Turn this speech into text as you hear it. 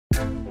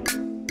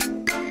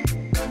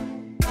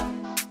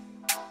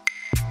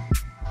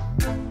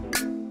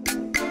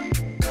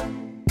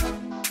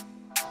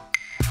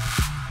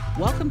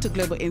Welcome to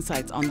Global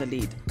Insights on the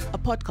Lead, a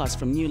podcast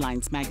from New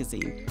Lines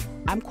magazine.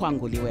 I'm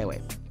Kwangu, Liwewe.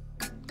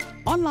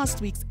 On last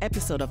week's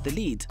episode of The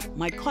Lead,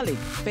 my colleague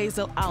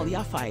Faisal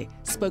Al-Yafai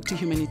spoke to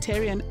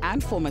humanitarian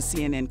and former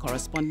CNN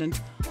correspondent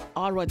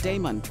Arwa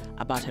Damon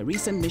about her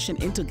recent mission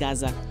into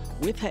Gaza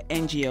with her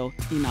NGO,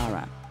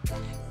 Inara.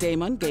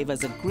 Damon gave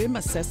us a grim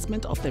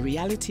assessment of the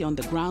reality on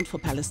the ground for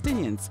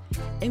Palestinians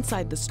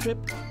inside the Strip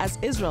as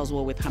Israel's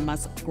war with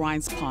Hamas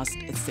grinds past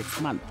its sixth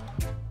month.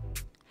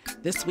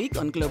 This week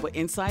on Global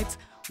Insights,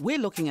 we're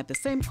looking at the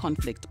same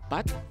conflict,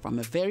 but from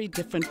a very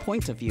different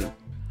point of view.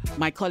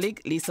 My colleague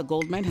Lisa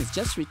Goldman has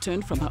just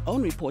returned from her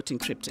own reporting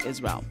trip to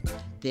Israel.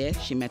 There,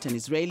 she met an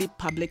Israeli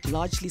public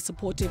largely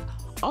supportive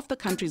of the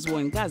country's war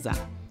in Gaza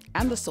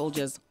and the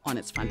soldiers on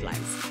its front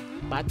lines,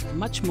 but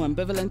much more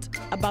ambivalent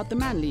about the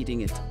man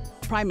leading it,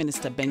 Prime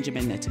Minister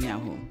Benjamin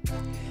Netanyahu.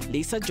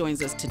 Lisa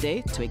joins us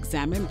today to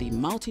examine the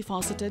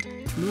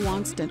multifaceted,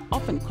 nuanced, and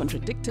often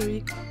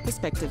contradictory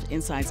perspective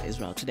inside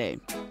Israel today.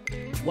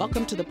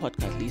 Welcome to the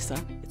podcast, Lisa.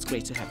 It's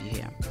great to have you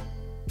here.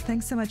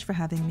 Thanks so much for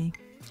having me.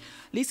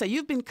 Lisa,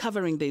 you've been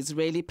covering the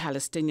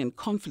Israeli-Palestinian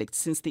conflict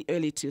since the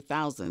early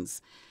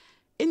 2000s.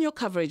 In your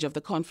coverage of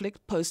the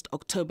conflict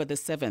post-October the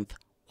 7th,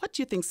 what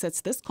do you think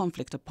sets this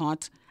conflict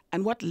apart,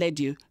 and what led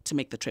you to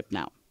make the trip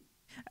now?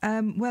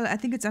 Well, I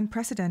think it's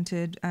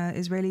unprecedented.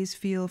 Israelis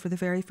feel for the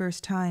very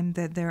first time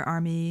that their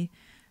army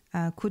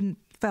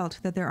felt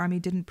that their army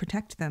didn't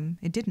protect them.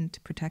 It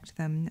didn't protect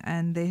them,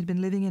 and they had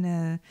been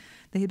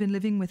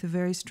living with a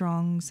very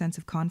strong sense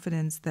of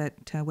confidence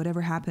that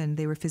whatever happened,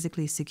 they were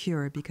physically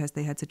secure because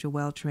they had such a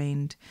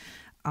well-trained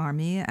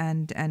army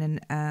and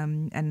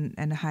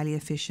a highly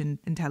efficient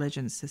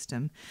intelligence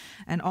system.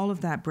 And all of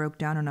that broke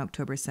down on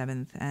October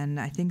 7th. And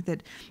I think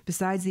that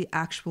besides the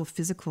actual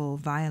physical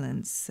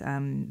violence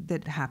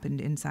that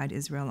happened inside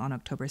Israel on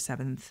October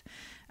 7th,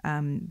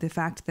 the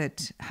fact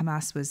that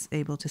Hamas was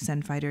able to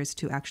send fighters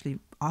to actually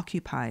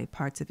occupy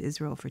parts of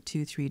Israel for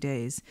 2-3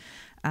 days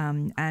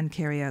and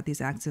carry out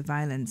these acts of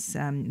violence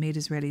made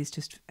Israelis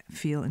just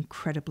feel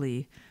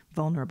incredibly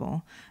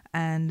vulnerable.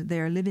 And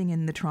they're living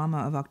in the trauma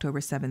of October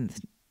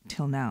 7th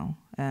till now.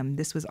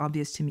 This was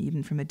obvious to me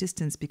even from a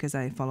distance because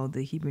I followed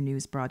the Hebrew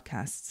News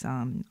broadcasts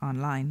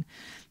online.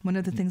 One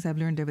of the things I've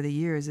learned over the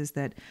years is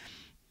that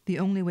the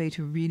only way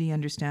to really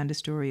understand a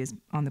story is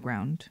on the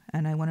ground.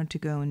 And I wanted to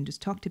go and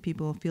just talk to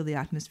people, feel the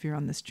atmosphere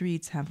on the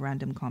streets, have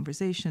random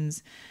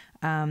conversations.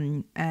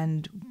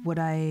 And what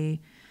I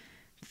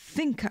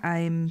think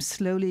I'm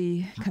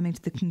slowly coming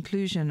to the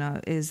conclusion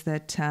of is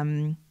that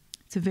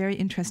it's a very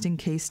interesting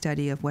case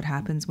study of what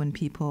happens when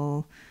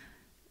people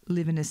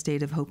live in a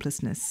state of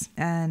hopelessness.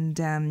 And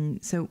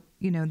so,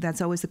 that's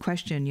always the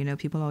question.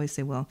 People always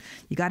say, well,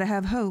 you got to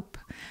have hope.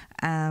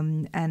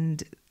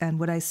 And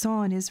what I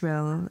saw in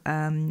Israel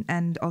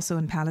and also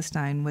in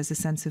Palestine was a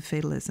sense of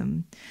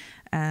fatalism.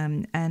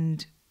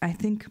 And I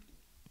think,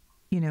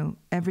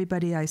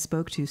 everybody I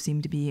spoke to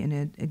seemed to be in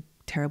a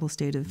terrible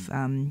state of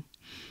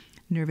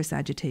nervous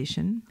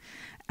agitation.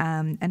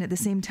 And at the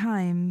same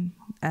time,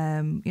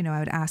 I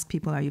would ask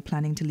people, are you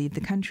planning to leave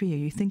the country? Are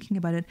you thinking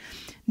about it?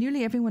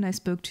 Nearly everyone I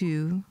spoke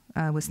to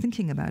was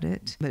thinking about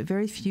it, but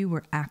very few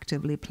were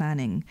actively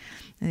planning.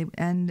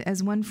 And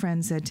as one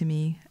friend said to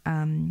me,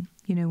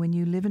 when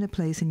you live in a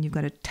place and you've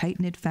got a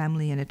tight-knit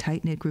family and a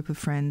tight-knit group of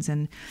friends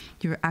and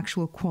your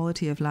actual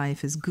quality of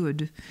life is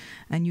good,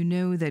 and you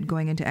know that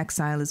going into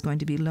exile is going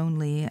to be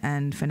lonely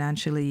and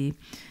financially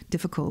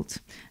difficult,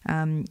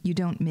 you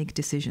don't make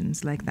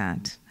decisions like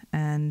that.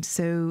 And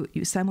so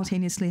you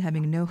simultaneously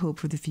having no hope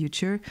for the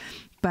future,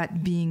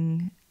 but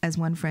being, as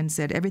one friend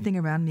said, everything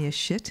around me is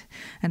shit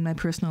and my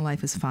personal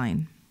life is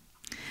fine.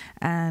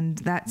 And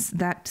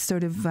that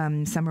sort of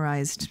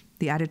summarized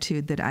the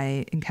attitude that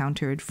I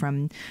encountered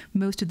from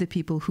most of the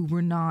people who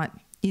were not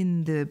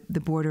in the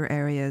border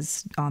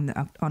areas on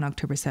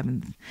October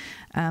 7th.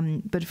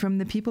 But from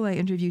the people I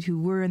interviewed who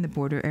were in the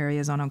border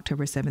areas on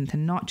October 7th,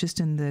 and not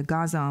just in the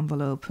Gaza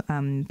envelope,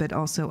 but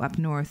also up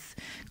north,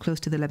 close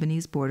to the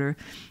Lebanese border,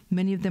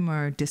 many of them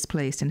are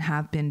displaced and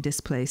have been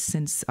displaced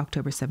since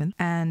October 7th.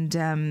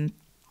 And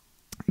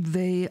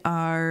they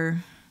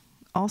are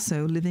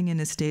also living in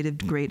a state of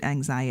great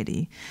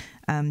anxiety.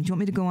 Do you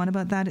want me to go on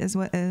about that as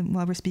well,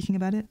 while we're speaking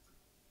about it?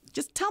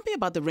 Just tell me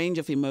about the range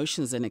of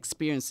emotions and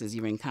experiences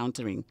you're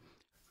encountering.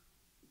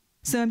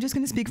 So I'm just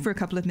going to speak for a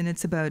couple of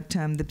minutes about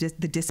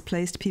the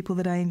displaced people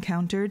that I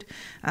encountered.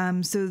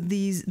 So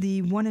the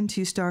 1- and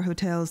 2-star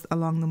hotels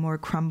along the more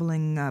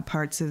crumbling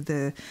parts of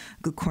the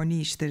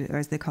Corniche,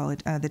 as they call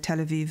it, the Tel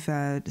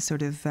Aviv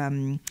sort of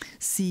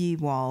sea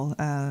wall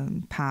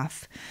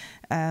path,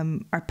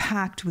 are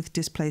packed with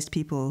displaced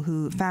people,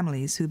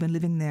 families who've been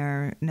living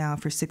there now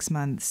for 6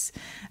 months,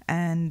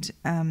 and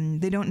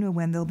they don't know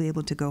when they'll be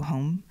able to go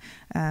home.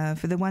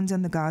 For the ones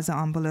on the Gaza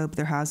envelope,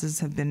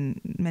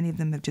 many of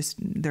them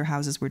their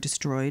houses were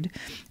destroyed,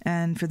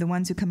 and for the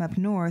ones who come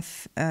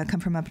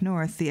from up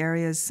north, the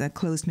area's a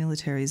closed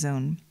military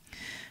zone.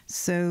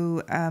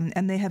 So,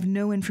 and they have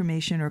no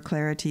information or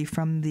clarity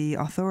from the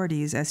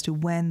authorities as to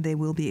when they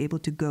will be able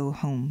to go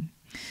home.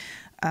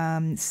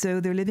 So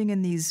they're living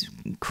in these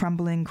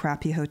crumbling,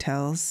 crappy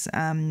hotels,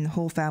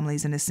 whole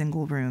families in a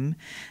single room,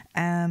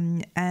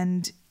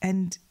 and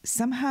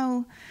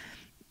somehow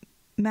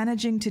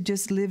managing to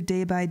just live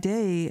day by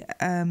day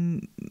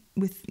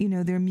with,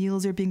 their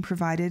meals are being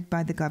provided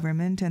by the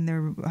government and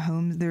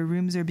their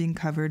rooms are being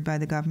covered by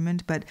the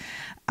government. But,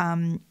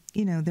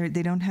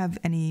 they don't have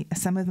any,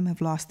 some of them have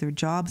lost their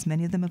jobs.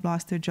 Many of them have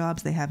lost their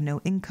jobs. They have no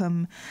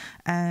income.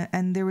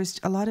 And there was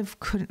a lot of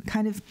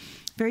kind of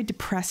very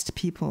depressed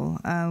people.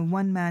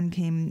 One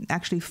man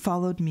actually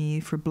followed me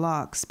for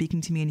blocks,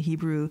 speaking to me in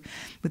Hebrew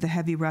with a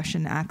heavy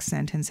Russian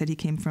accent, and said he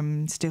came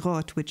from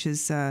Sderot, which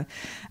is a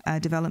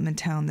development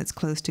town that's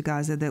close to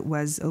Gaza that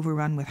was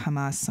overrun with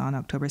Hamas on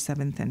October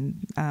 7th.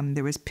 And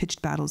there was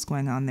pitched battles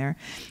going on there.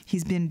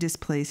 He's been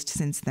displaced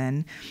since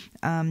then.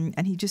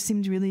 And he just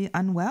seemed really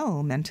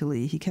unwell mentally.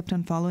 He kept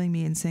on following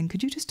me and saying,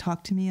 "Could you just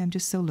talk to me? I'm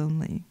just so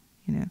lonely."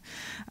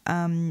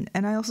 And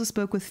I also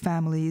spoke with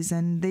families,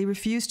 and they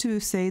refused to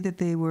say that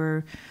they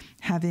were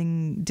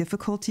having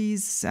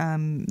difficulties,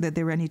 that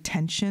there were any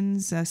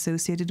tensions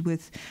associated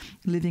with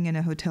living in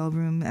a hotel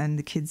room and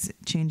the kids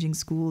changing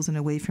schools and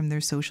away from their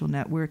social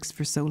networks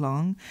for so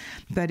long.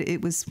 But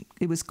it was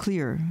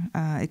clear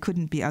it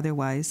couldn't be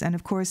otherwise. And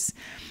of course,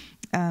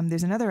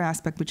 there's another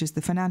aspect, which is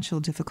the financial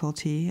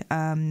difficulty.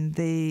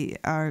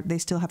 They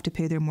still have to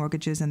pay their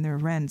mortgages and their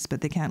rents,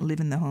 but they can't live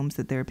in the homes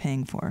that they're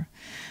paying for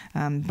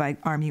by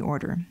army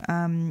order.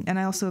 And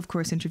I also, of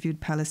course,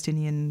 interviewed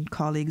Palestinian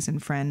colleagues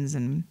and friends,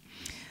 and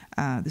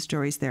the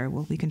stories there.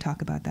 Well, we can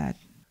talk about that.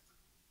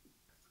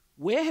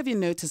 Where have you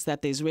noticed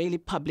that the Israeli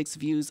public's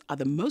views are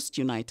the most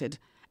united,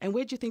 and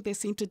where do you think they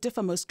seem to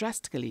differ most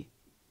drastically?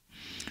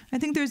 I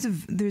think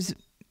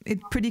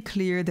it's pretty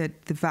clear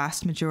that the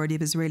vast majority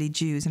of Israeli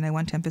Jews, and I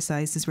want to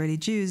emphasize Israeli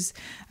Jews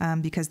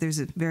because there's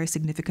a very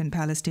significant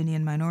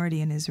Palestinian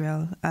minority in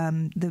Israel,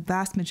 the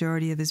vast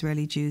majority of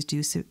Israeli Jews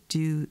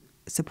do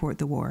support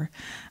the war.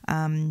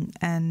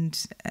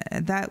 And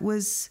that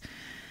was,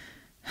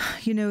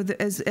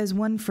 as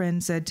one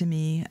friend said to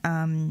me,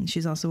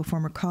 she's also a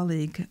former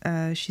colleague,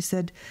 she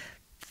said,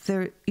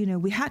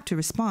 we had to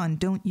respond,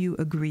 don't you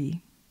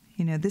agree?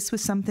 This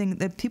was something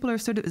that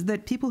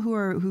people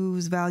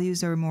whose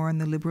values are more on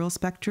the liberal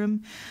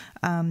spectrum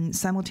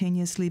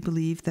simultaneously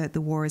believe that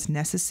the war is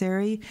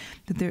necessary,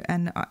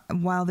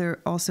 while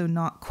they're also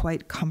not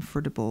quite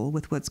comfortable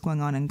with what's going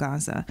on in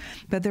Gaza,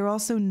 but they're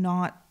also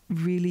not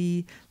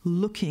really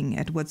looking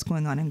at what's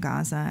going on in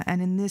Gaza.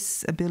 And in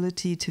this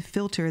ability to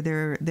filter,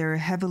 they're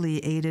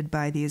heavily aided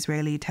by the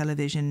Israeli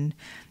television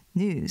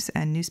news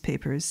and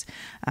newspapers,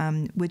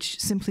 which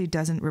simply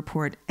doesn't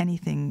report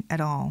anything at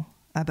all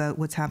about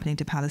what's happening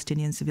to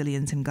Palestinian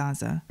civilians in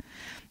Gaza.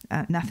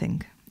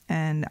 Nothing.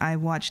 And I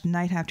watched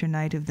night after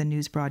night of the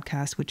news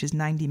broadcast, which is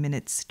 90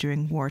 minutes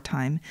during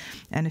wartime.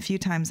 And a few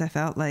times I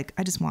felt like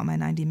I just want my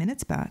 90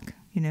 minutes back.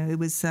 It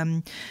was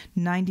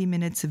 90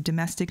 minutes of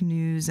domestic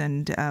news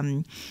and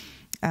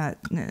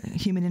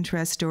human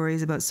interest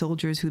stories about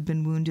soldiers who'd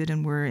been wounded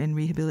and were in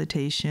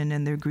rehabilitation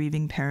and their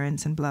grieving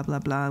parents and blah, blah,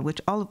 blah,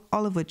 which all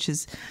of which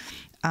is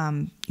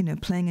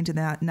playing into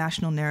that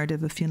national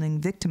narrative of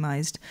feeling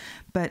victimized.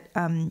 But,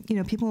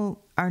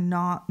 people are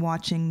not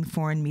watching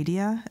foreign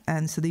media.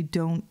 And so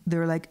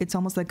it's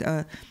almost like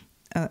a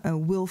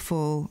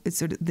willful,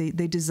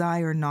 they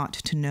desire not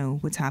to know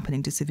what's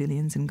happening to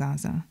civilians in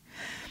Gaza.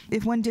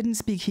 If one didn't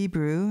speak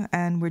Hebrew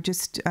and were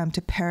just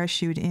to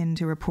parachute in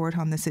to report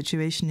on the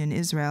situation in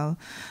Israel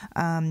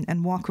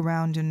and walk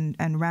around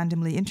and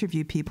randomly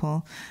interview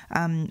people,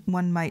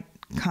 one might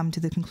come to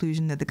the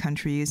conclusion that the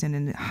country is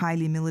in a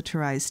highly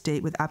militarized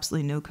state with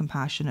absolutely no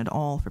compassion at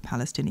all for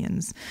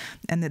Palestinians,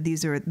 and that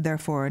these are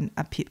therefore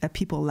a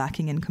people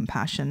lacking in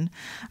compassion.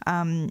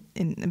 And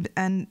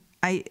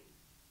I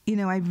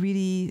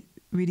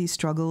really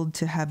struggled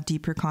to have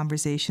deeper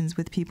conversations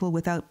with people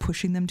without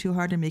pushing them too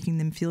hard and making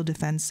them feel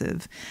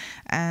defensive,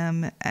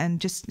 and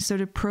just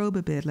sort of probe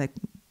a bit, like,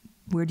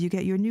 where do you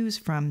get your news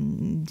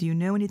from? Do you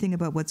know anything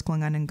about what's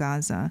going on in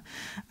Gaza?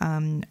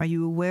 Are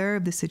you aware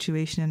of the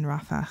situation in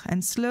Rafah?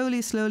 And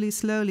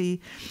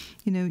slowly,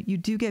 you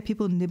do get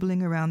people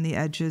nibbling around the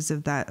edges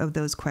of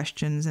those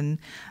questions and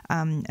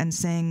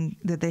saying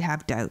that they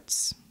have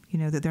doubts,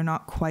 that they're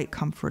not quite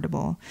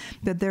comfortable,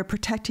 that they're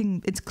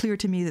protecting. It's clear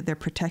to me that they're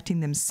protecting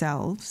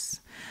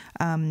themselves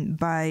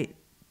by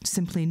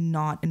simply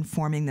not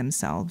informing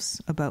themselves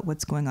about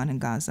what's going on in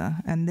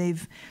Gaza. And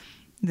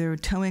they're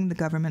towing the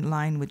government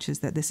line, which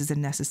is that this is a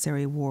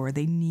necessary war.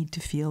 They need to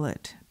feel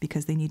it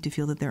because they need to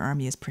feel that their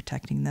army is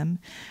protecting them.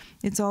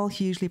 It's all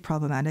hugely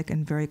problematic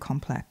and very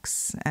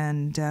complex.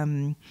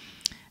 And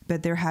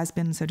but there has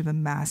been sort of a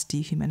mass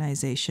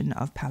dehumanization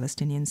of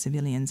Palestinian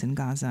civilians in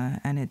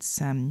Gaza, and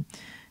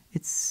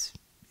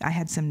I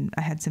had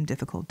some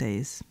difficult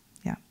days.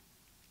 Yeah.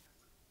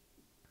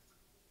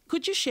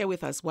 Could you share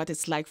with us what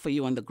it's like for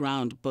you on the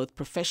ground, both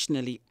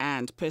professionally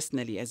and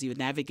personally, as you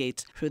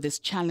navigate through this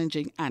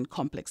challenging and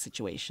complex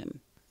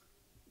situation?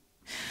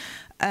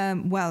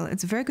 Well,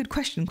 it's a very good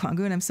question,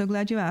 Kwangu, and I'm so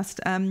glad you asked.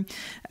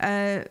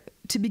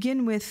 to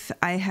begin with,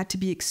 I had to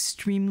be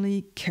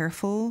extremely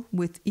careful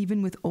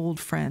even with old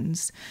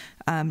friends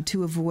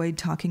to avoid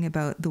talking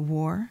about the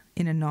war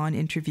in a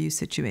non-interview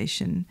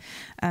situation.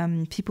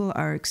 People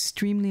are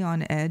extremely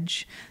on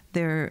edge.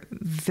 They're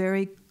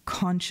very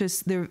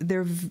conscious.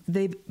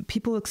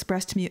 People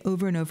expressed to me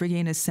over and over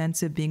again a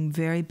sense of being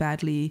very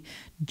badly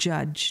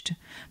judged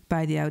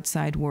by the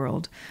outside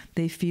world.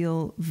 They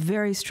feel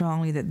very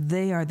strongly that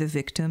they are the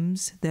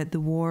victims, that the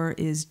war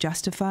is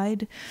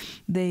justified.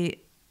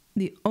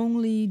 The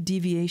only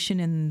deviation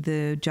in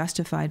the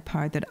justified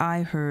part that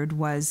I heard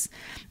was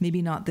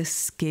maybe not the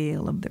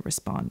scale of the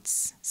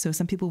response. So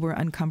some people were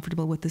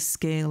uncomfortable with the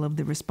scale of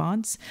the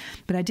response,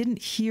 but I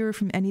didn't hear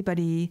from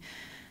anybody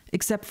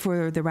except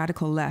for the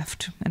radical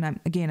left. And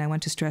I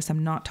want to stress,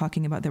 I'm not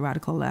talking about the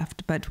radical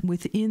left, but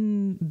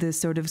within the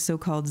sort of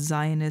so-called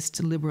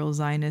Zionist, liberal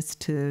Zionist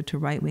to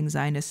right-wing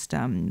Zionist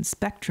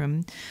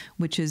spectrum,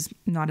 which is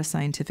not a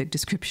scientific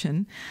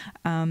description,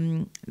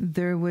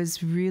 there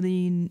was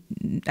really,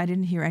 I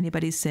didn't hear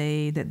anybody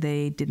say that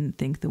they didn't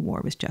think the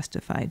war was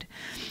justified.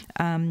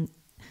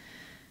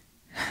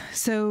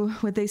 So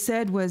what they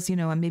said was,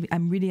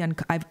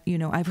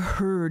 I've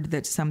heard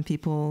that some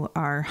people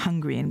are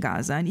hungry in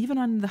Gaza. And even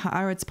on the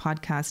Haaretz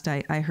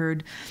podcast, I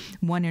heard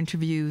one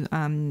interview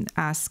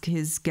ask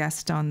his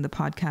guest on the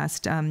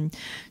podcast,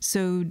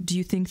 so do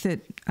you think that,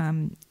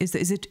 is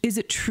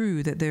it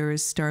true that there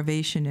is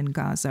starvation in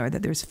Gaza or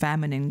that there's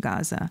famine in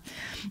Gaza?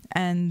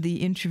 And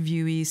the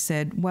interviewee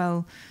said,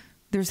 well,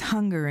 there's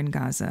hunger in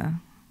Gaza.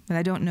 But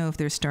I don't know if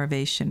there's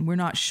starvation. We're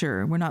not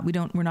sure. We're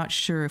not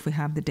sure if we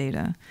have the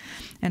data.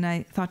 And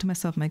I thought to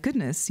myself, my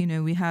goodness,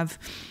 we have,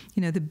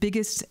 the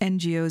biggest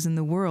NGOs in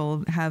the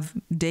world have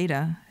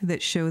data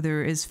that show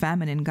there is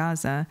famine in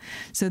Gaza.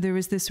 So there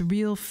is this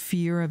real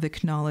fear of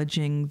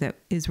acknowledging that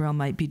Israel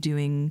might be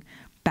doing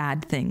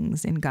bad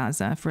things in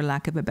Gaza, for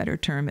lack of a better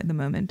term at the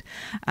moment.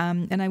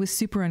 And I was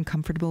super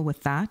uncomfortable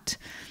with that.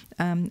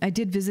 I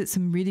did visit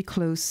some really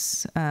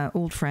close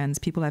old friends,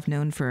 people I've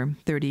known for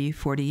 30,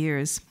 40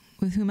 years,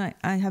 with whom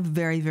I have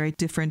very, very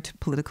different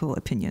political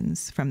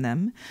opinions from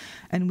them.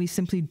 And we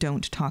simply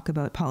don't talk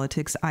about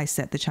politics. I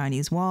set the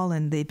Chinese wall,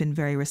 and they've been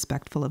very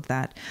respectful of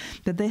that.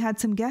 But they had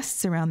some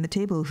guests around the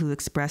table who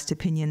expressed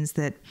opinions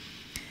that,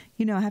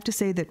 I have to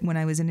say that when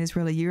I was in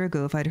Israel a year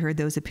ago, if I'd heard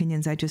those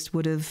opinions, I just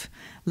would have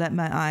let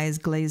my eyes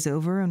glaze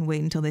over and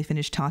wait until they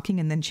finished talking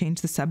and then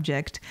change the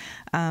subject.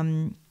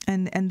 And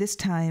this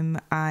time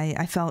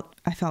I felt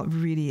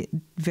really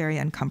very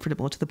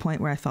uncomfortable, to the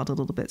point where I felt a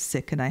little bit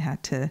sick, and I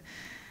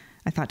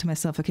thought to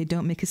myself, okay,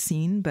 don't make a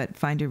scene, but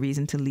find a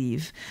reason to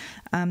leave.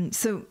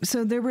 So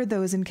there were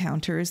those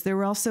encounters. There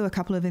were also a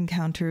couple of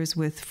encounters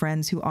with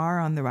friends who are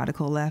on the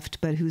radical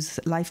left, but whose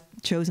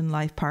chosen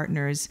life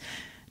partners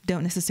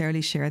don't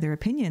necessarily share their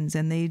opinions.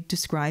 And they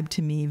described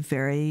to me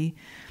very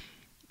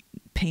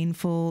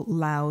painful,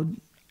 loud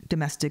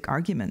domestic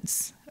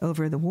arguments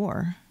over the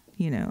war,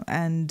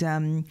 and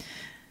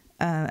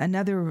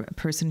another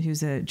person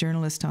who's a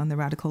journalist on the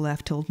radical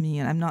left told me,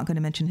 and I'm not going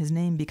to mention his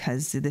name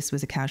because this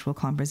was a casual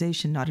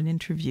conversation, not an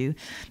interview,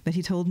 but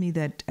he told me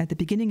that at the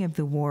beginning of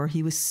the war,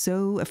 he was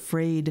so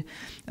afraid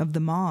of the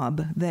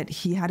mob that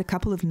he had a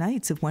couple of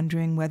nights of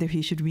wondering whether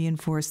he should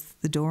reinforce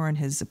the door in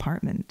his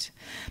apartment.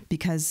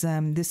 Because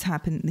this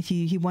happened,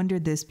 he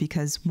wondered this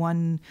because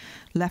one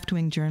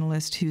left-wing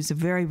journalist, who's a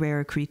very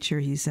rare creature,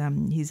 he's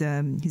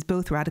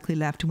both radically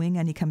left-wing,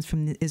 and he comes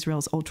from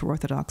Israel's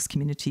ultra-Orthodox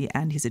community,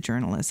 and he's a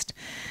journalist.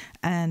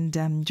 And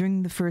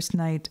during the first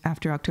night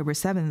after October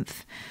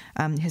 7th,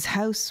 his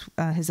house,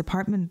 his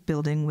apartment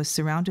building, was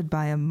surrounded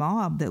by a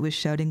mob that was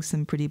shouting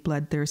some pretty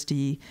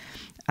bloodthirsty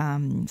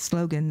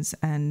slogans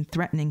and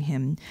threatening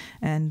him.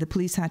 And the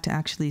police had to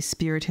actually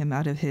spirit him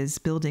out of his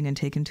building and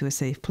take him to a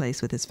safe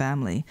place with his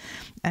family.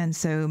 And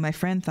so my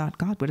friend thought,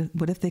 God,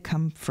 what if they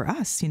come for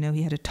us?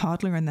 He had a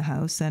toddler in the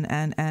house and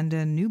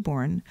a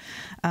newborn.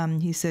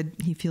 He said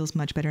he feels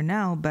much better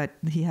now, but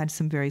he had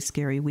some very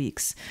scary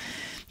weeks.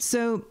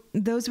 So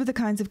those were the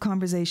kinds of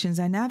conversations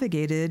I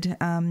navigated.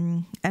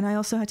 And I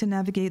also had to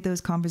navigate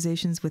those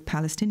conversations with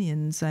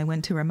Palestinians. I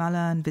went to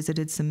Ramallah and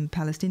visited some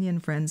Palestinian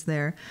friends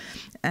there.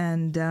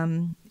 And,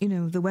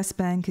 the West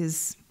Bank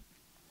is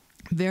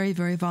very,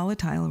 very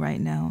volatile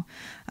right now.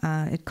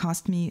 It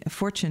cost me a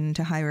fortune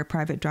to hire a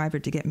private driver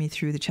to get me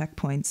through the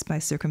checkpoints by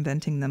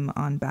circumventing them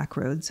on back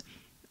roads.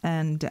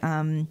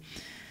 And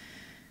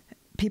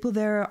people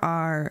there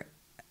are...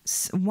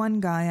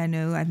 One guy I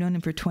know, I've known him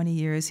for 20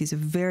 years. He's a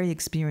very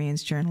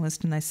experienced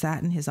journalist, and I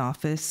sat in his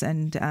office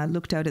and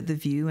looked out at the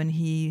view, and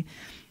he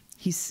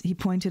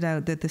pointed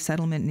out that the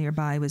settlement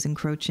nearby was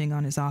encroaching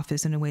on his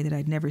office in a way that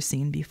I'd never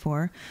seen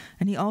before.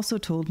 And he also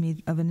told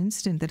me of an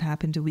incident that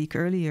happened a week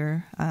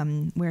earlier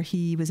where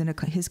he was in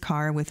his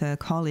car with a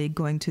colleague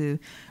going to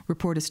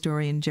report a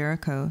story in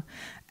Jericho.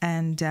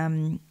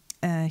 And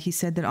he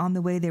said that on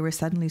the way they were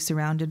suddenly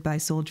surrounded by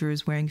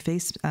soldiers wearing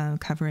face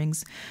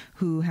coverings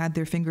who had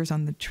their fingers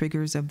on the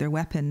triggers of their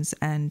weapons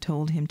and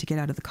told him to get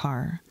out of the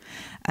car.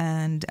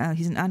 And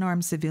he's an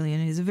unarmed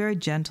civilian. He's a very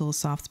gentle,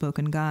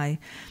 soft-spoken guy.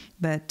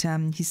 But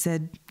he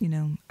said,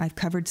 I've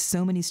covered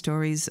so many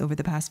stories over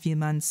the past few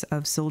months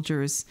of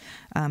soldiers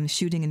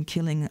shooting and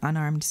killing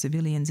unarmed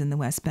civilians in the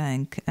West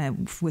Bank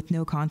with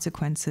no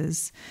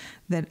consequences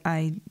that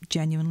I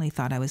genuinely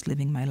thought I was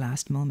living my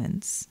last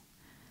moments.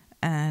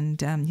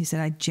 And he said,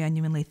 I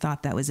genuinely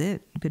thought that was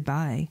it.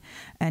 Goodbye.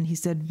 And he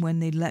said, when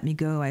they let me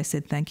go, I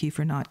said, thank you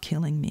for not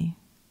killing me.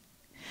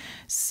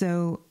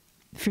 So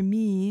for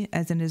me,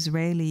 as an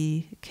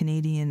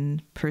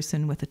Israeli-Canadian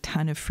person with a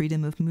ton of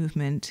freedom of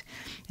movement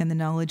and the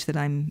knowledge that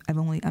I'm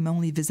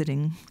only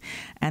visiting,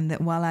 and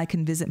that while I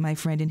can visit my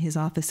friend in his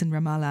office in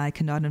Ramallah, I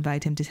cannot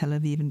invite him to Tel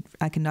Aviv, and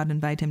I cannot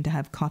invite him to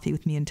have coffee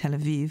with me in Tel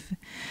Aviv.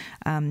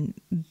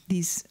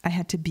 I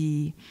had to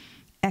be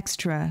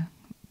extra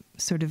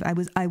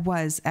I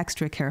was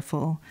extra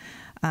careful,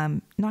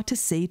 not to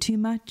say too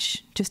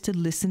much, just to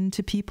listen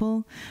to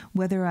people,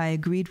 whether I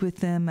agreed with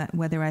them,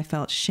 whether I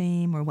felt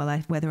shame or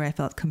whether I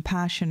felt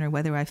compassion or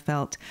whether I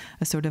felt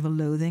a sort of a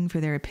loathing for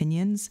their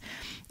opinions.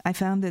 I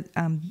found that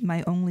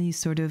my only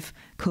sort of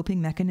coping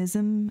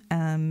mechanism,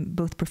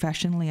 both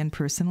professionally and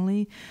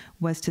personally,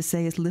 was to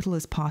say as little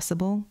as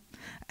possible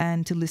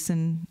and to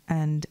listen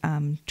and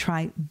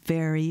try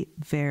very,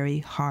 very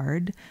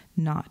hard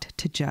not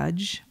to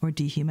judge or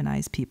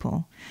dehumanize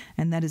people.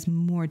 And that is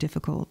more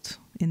difficult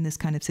in this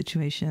kind of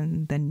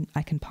situation than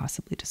I can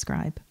possibly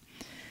describe.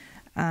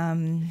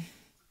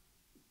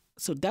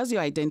 So does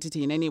your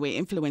identity in any way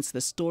influence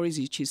the stories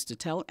you choose to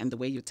tell and the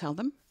way you tell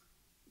them?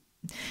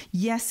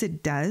 Yes,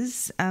 it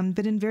does,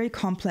 but in very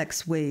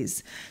complex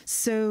ways.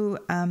 So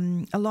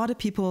a lot of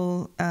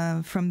people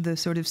from the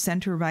sort of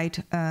center-right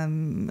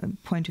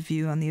point of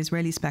view on the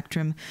Israeli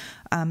spectrum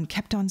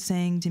kept on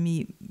saying to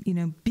me,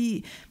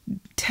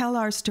 tell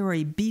our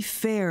story, be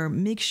fair,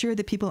 make sure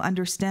that people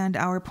understand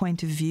our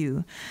point of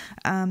view.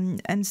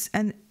 And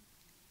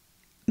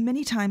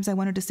many times I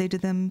wanted to say to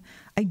them,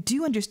 I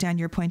do understand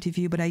your point of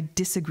view, but I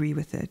disagree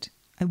with it.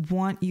 I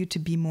want you to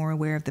be more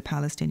aware of the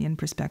Palestinian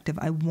perspective.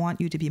 I want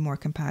you to be more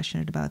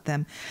compassionate about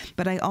them.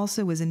 But I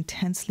also was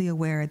intensely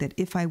aware that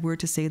if I were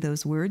to say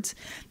those words,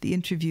 the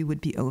interview would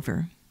be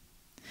over.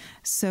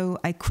 So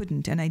I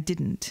couldn't, and I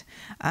didn't.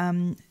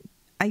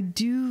 I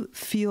do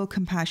feel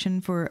compassion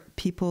for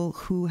people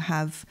who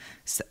have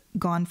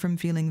gone from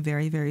feeling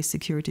very, very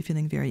secure to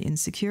feeling very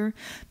insecure.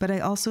 But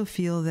I also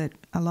feel that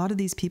a lot of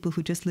these people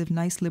who just live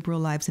nice liberal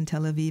lives in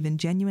Tel Aviv and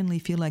genuinely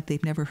feel like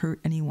they've never hurt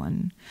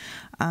anyone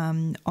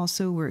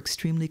also were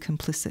extremely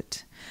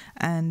complicit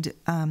and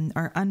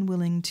are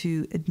unwilling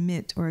to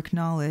admit or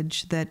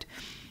acknowledge that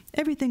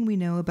everything we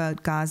know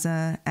about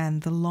Gaza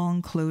and the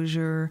long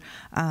closure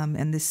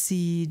and the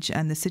siege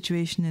and the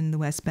situation in the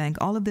West Bank,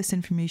 all of this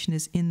information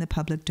is in the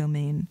public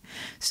domain.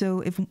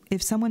 So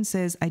if someone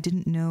says, I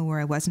didn't know or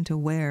I wasn't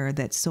aware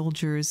that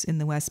soldiers in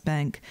the West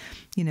Bank,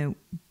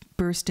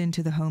 burst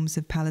into the homes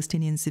of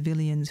Palestinian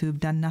civilians who have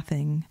done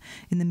nothing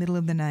in the middle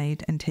of the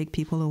night and take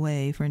people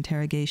away for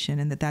interrogation,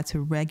 and that's a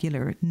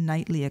regular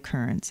nightly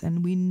occurrence.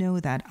 And we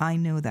know that. I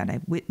know that.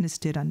 I've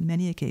witnessed it on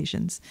many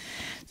occasions.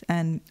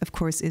 And of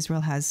course,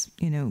 Israel has,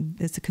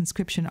 it's a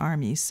conscription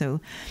army. So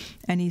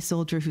any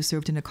soldier who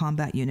served in a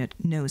combat unit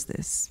knows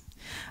this.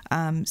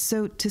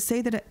 So to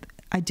say that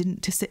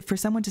for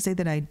someone to say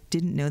that I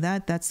didn't know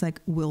that, that's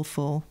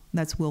willful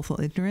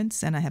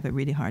ignorance, and I have a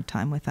really hard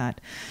time with that.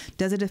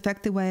 Does it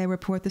affect the way I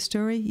report the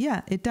story?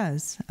 Yeah, it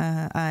does.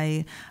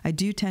 I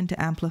do tend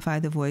to amplify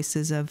the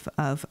voices of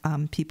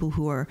people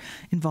who are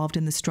involved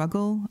in the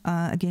struggle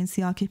against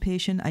the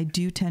occupation. I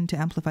do tend to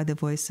amplify the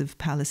voice of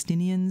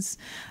Palestinians,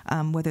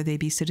 whether they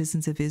be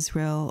citizens of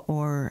Israel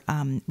or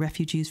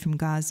refugees from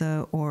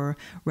Gaza or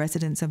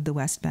residents of the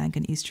West Bank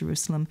and East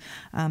Jerusalem.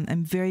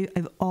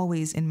 I've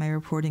always, in my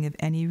reporting of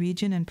any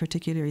region, and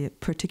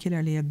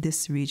particularly of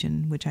this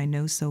region, which I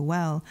know so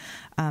well,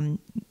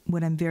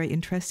 what I'm very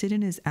interested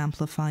in is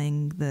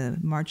amplifying the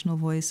marginal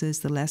voices,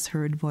 the less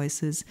heard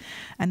voices.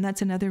 And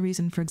that's another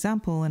reason, for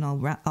example, and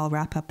I'll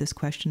wrap up this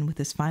question with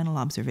this final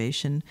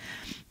observation,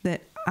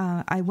 that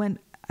I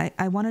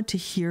wanted to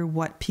hear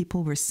what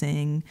people were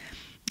saying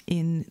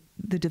in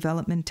the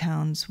development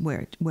towns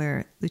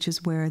which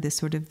is where the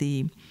sort of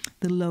the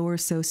lower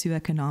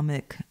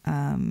socioeconomic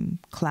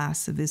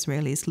class of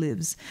Israelis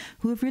lives,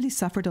 who have really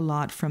suffered a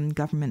lot from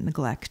government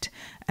neglect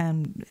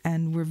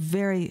and were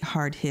very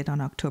hard hit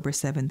on October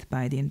 7th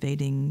by the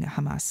invading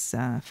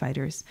Hamas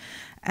fighters.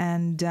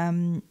 And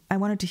I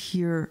wanted to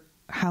hear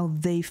how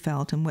they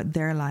felt and what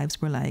their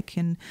lives were like.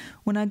 And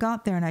when I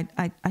got there, and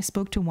I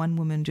spoke to one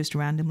woman just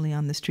randomly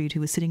on the street who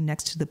was sitting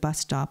next to the bus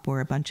stop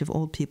where a bunch of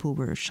old people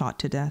were shot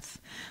to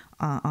death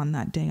on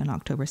that day, on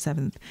October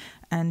 7th.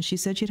 And she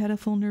said she'd had a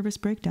full nervous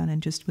breakdown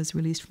and just was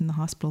released from the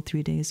hospital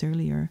 3 days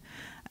earlier.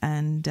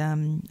 And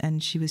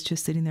she was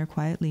just sitting there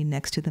quietly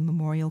next to the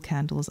memorial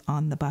candles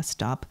on the bus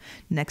stop,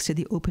 next to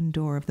the open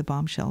door of the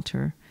bomb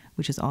shelter,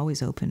 which is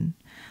always open,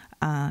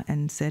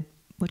 and said,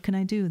 what can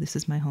I do? This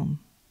is my home.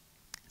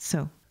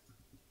 So.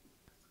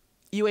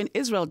 You were in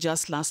Israel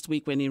just last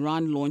week when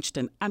Iran launched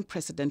an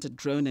unprecedented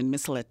drone and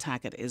missile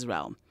attack at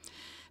Israel.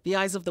 The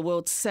eyes of the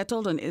world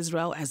settled on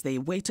Israel as they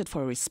waited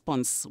for a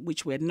response,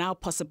 which we're now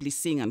possibly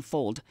seeing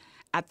unfold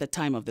at the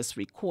time of this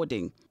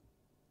recording.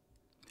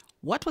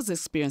 What was the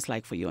experience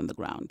like for you on the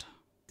ground?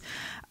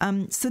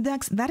 So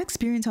that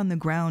experience on the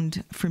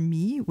ground for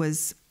me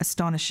was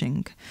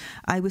astonishing.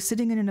 I was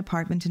sitting in an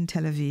apartment in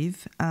Tel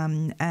Aviv,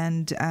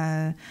 and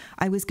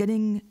I was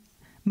getting...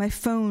 My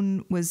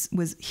phone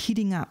was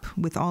heating up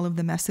with all of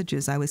the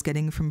messages I was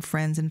getting from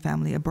friends and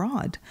family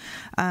abroad.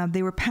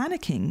 They were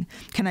panicking.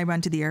 Can I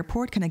run to the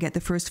airport? Can I get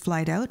the first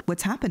flight out?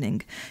 What's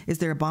happening? Is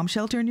there a bomb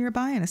shelter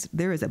nearby? And I said,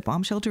 there is a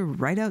bomb shelter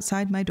right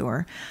outside my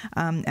door,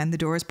 and the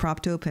door is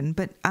propped open.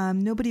 But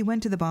nobody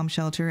went to the bomb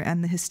shelter,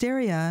 and the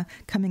hysteria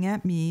coming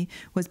at me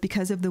was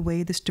because of the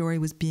way the story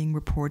was being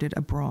reported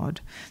abroad.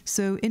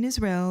 So in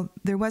Israel,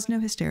 there was no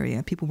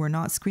hysteria. People were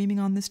not screaming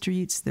on the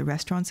streets. The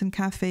restaurants and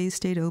cafes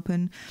stayed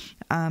open.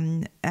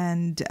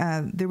 And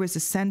there was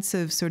a sense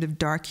of sort of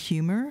dark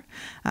humor.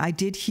 I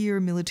did hear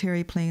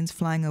military planes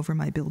flying over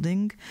my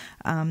building,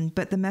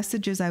 but the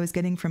messages I was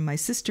getting from my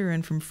sister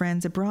and from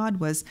friends abroad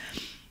was,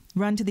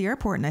 run to the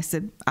airport. And I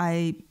said,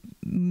 I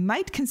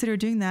might consider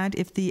doing that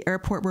if the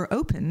airport were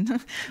open,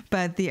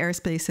 but the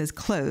airspace has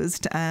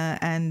closed,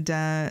 and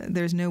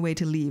there's no way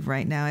to leave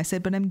right now. I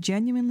said, but I'm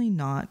genuinely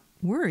not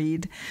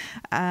worried.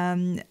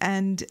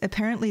 And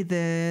apparently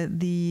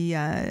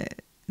the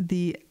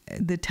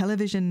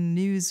television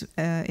news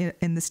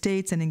in the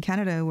States and in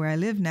Canada, where I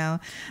live now,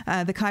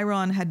 the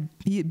Chiron had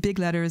big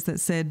letters that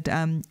said,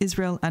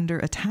 Israel under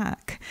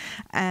attack.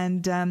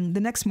 And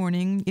the next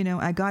morning,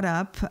 I got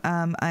up,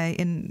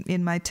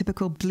 in my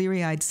typical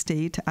bleary-eyed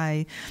state,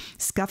 I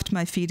scuffed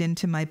my feet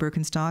into my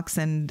Birkenstocks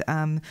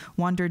and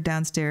wandered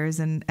downstairs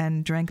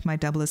and drank my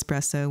double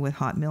espresso with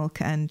hot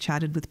milk and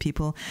chatted with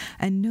people.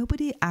 And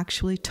nobody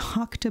actually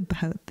talked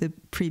about the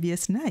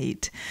previous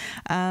night.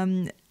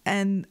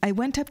 And I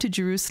went up to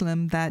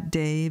Jerusalem that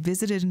day,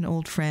 visited an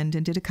old friend,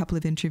 and did a couple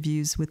of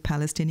interviews with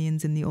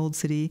Palestinians in the old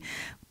city.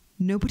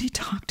 Nobody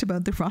talked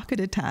about the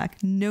rocket attack.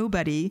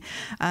 Nobody.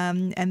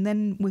 And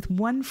then with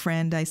one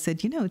friend, I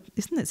said,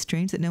 isn't it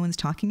strange that no one's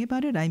talking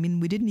about it? I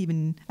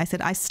mean, I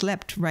said, I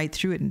slept right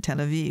through it in Tel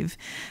Aviv.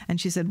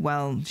 And she said,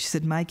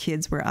 my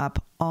kids were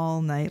up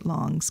all night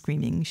long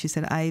screaming. She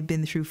said, I've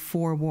been through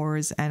 4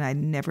 wars and I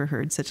never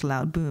heard such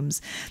loud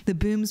booms. The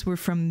booms were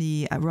from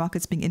the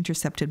rockets being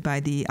intercepted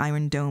by the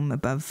Iron Dome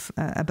above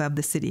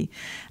the city.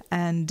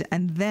 And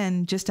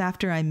then just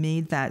after I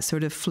made that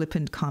sort of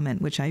flippant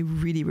comment, which I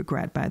really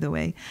regret, by the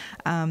way,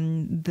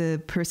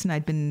 the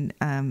person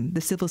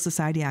the civil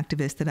society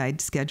activist that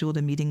I'd scheduled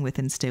a meeting with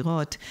in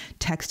Sderot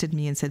texted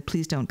me and said,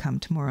 please don't come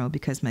tomorrow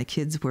because my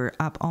kids were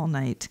up all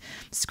night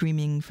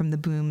screaming from the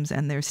booms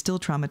and they're still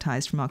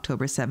traumatized from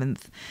October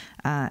 7th,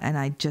 and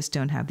I just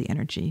don't have the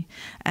energy.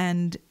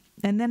 And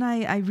then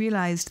I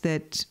realized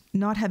that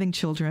not having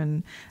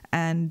children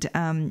and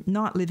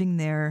not living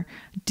there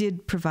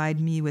did provide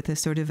me with a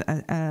sort of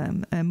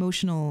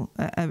emotional,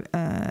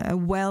 a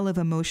well of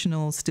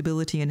emotional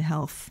stability and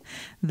health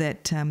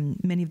that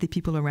many of the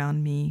people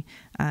around me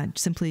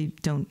simply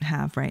don't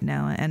have right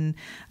now.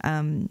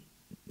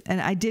 And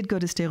I did go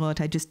to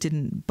Sderot. I just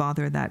didn't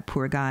bother that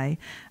poor guy.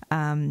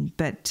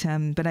 But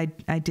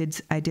I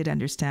did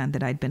understand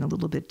that I'd been a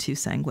little bit too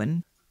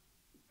sanguine.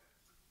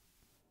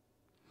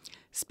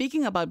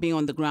 Speaking about being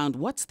on the ground,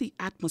 what's the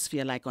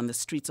atmosphere like on the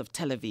streets of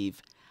Tel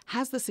Aviv?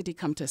 Has the city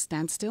come to a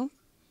standstill?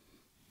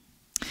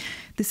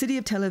 The city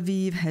of Tel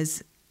Aviv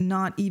has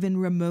not even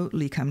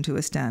remotely come to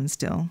a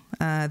standstill.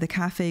 The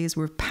cafes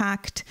were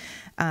packed.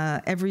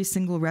 Every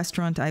single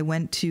restaurant I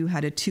went to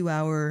had a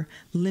 2-hour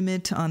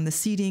limit on the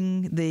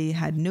seating. They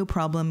had no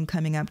problem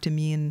coming up to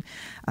me and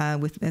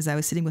as I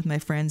was sitting with my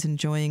friends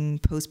enjoying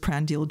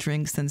postprandial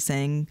drinks and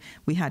saying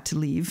we had to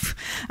leave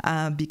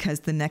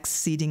because the next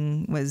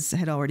seating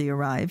had already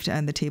arrived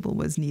and the table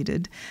was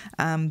needed.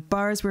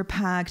 Bars were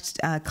packed.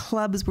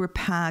 Clubs were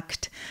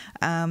packed.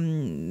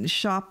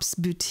 Shops,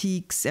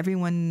 boutiques,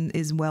 everyone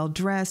is well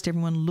dressed.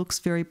 Everyone looks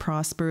very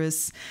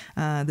prosperous.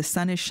 The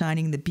sun is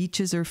shining. The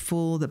beaches are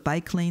full. The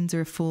bike lanes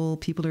are full.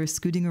 People are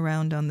scooting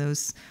around on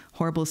those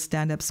horrible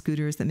stand-up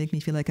scooters that make me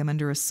feel like I'm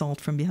under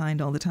assault from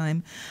behind all the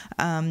time.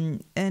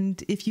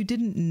 And if you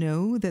didn't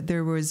know that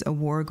there was a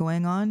war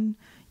going on,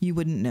 you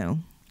wouldn't know.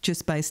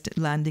 Just by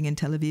landing in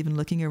Tel Aviv and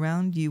looking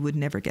around, you would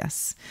never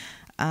guess.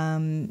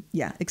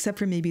 Except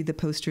for maybe the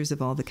posters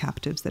of all the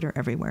captives that are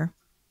everywhere.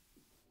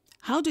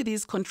 How do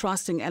these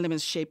contrasting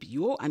elements shape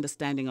your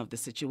understanding of the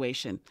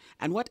situation?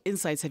 And what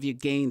insights have you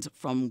gained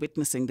from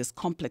witnessing this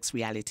complex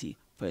reality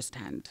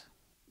firsthand?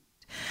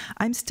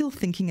 I'm still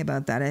thinking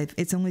about that.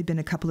 It's only been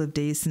a couple of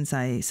days since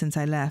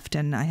I left,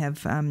 and I have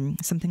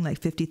something like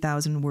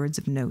 50,000 words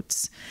of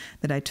notes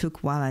that I took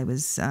while I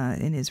was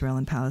in Israel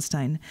and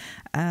Palestine.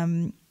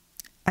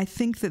 I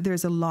think that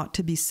there's a lot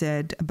to be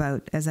said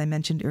about, as I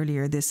mentioned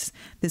earlier, this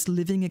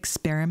living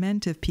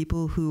experiment of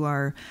people who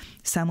are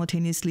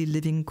simultaneously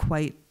living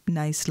quite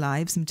nice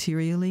lives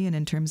materially and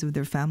in terms of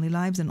their family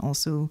lives, and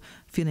also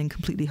feeling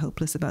completely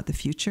hopeless about the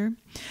future.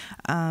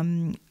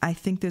 I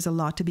think there's a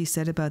lot to be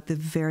said about the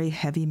very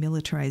heavy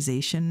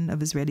militarization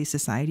of Israeli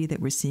society that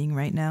we're seeing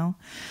right now,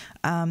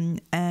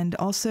 and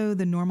also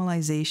the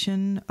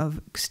normalization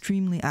of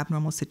extremely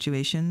abnormal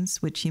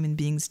situations which human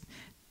beings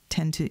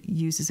tend to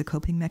use as a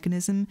coping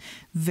mechanism,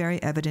 very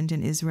evident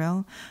in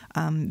Israel.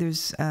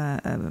 There's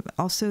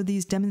also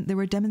there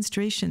were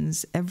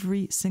demonstrations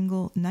every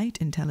single night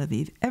in Tel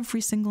Aviv, every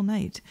single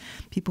night.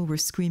 People were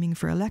screaming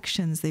for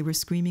elections. They were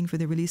screaming for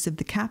the release of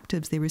the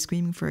captives. They were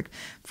screaming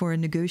for a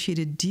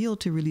negotiated deal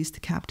to release the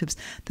captives.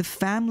 The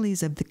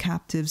families of the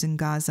captives in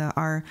Gaza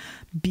are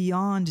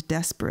beyond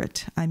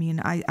desperate. I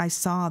mean, I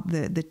saw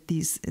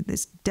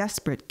this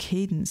desperate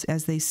cadence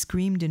as they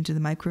screamed into the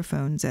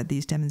microphones at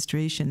these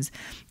demonstrations,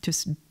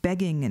 just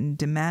begging and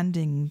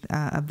demanding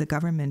of the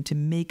government to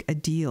make a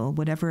deal,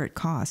 whatever it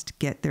cost,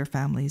 get their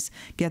families,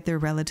 get their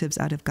relatives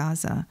out of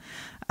Gaza.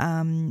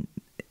 To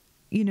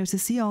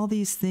see all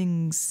these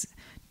things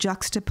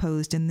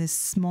juxtaposed in this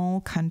small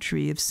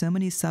country of so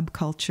many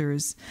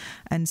subcultures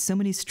and so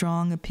many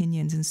strong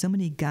opinions and so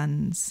many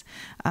guns,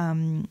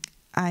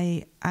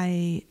 I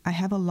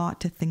have a lot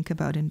to think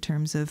about in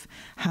terms of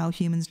how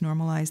humans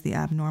normalize the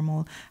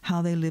abnormal,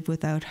 how they live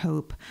without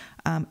hope,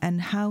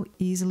 and how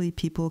easily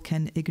people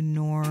can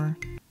ignore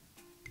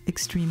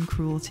extreme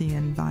cruelty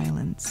and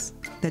violence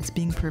that's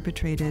being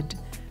perpetrated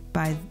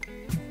by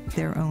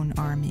their own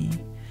army,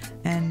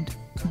 and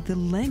the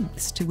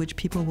lengths to which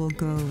people will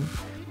go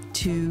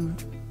to,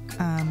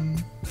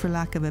 for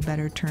lack of a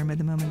better term at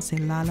the moment, say,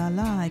 la, la,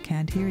 la, I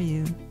can't hear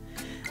you.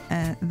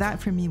 That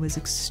for me was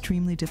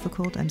extremely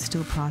difficult. I'm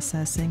still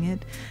processing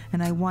it.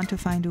 And I want to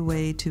find a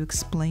way to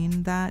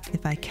explain that,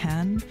 if I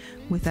can,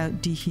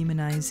 without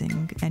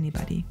dehumanizing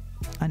anybody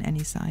on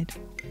any side.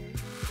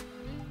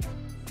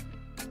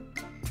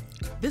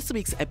 This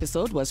week's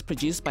episode was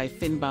produced by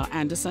Finbar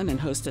Anderson and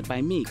hosted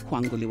by me,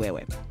 Kwangu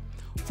Liwewe.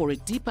 For a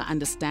deeper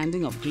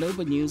understanding of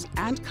global news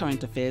and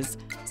current affairs,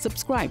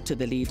 subscribe to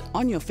The Lead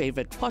on your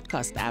favorite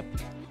podcast app,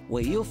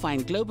 where you'll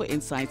find global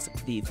insights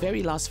the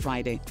very last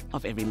Friday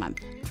of every month.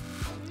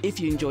 If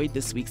you enjoyed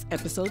this week's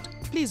episode,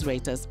 please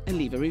rate us and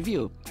leave a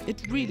review.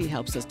 It really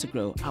helps us to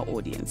grow our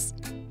audience.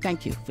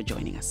 Thank you for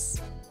joining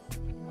us.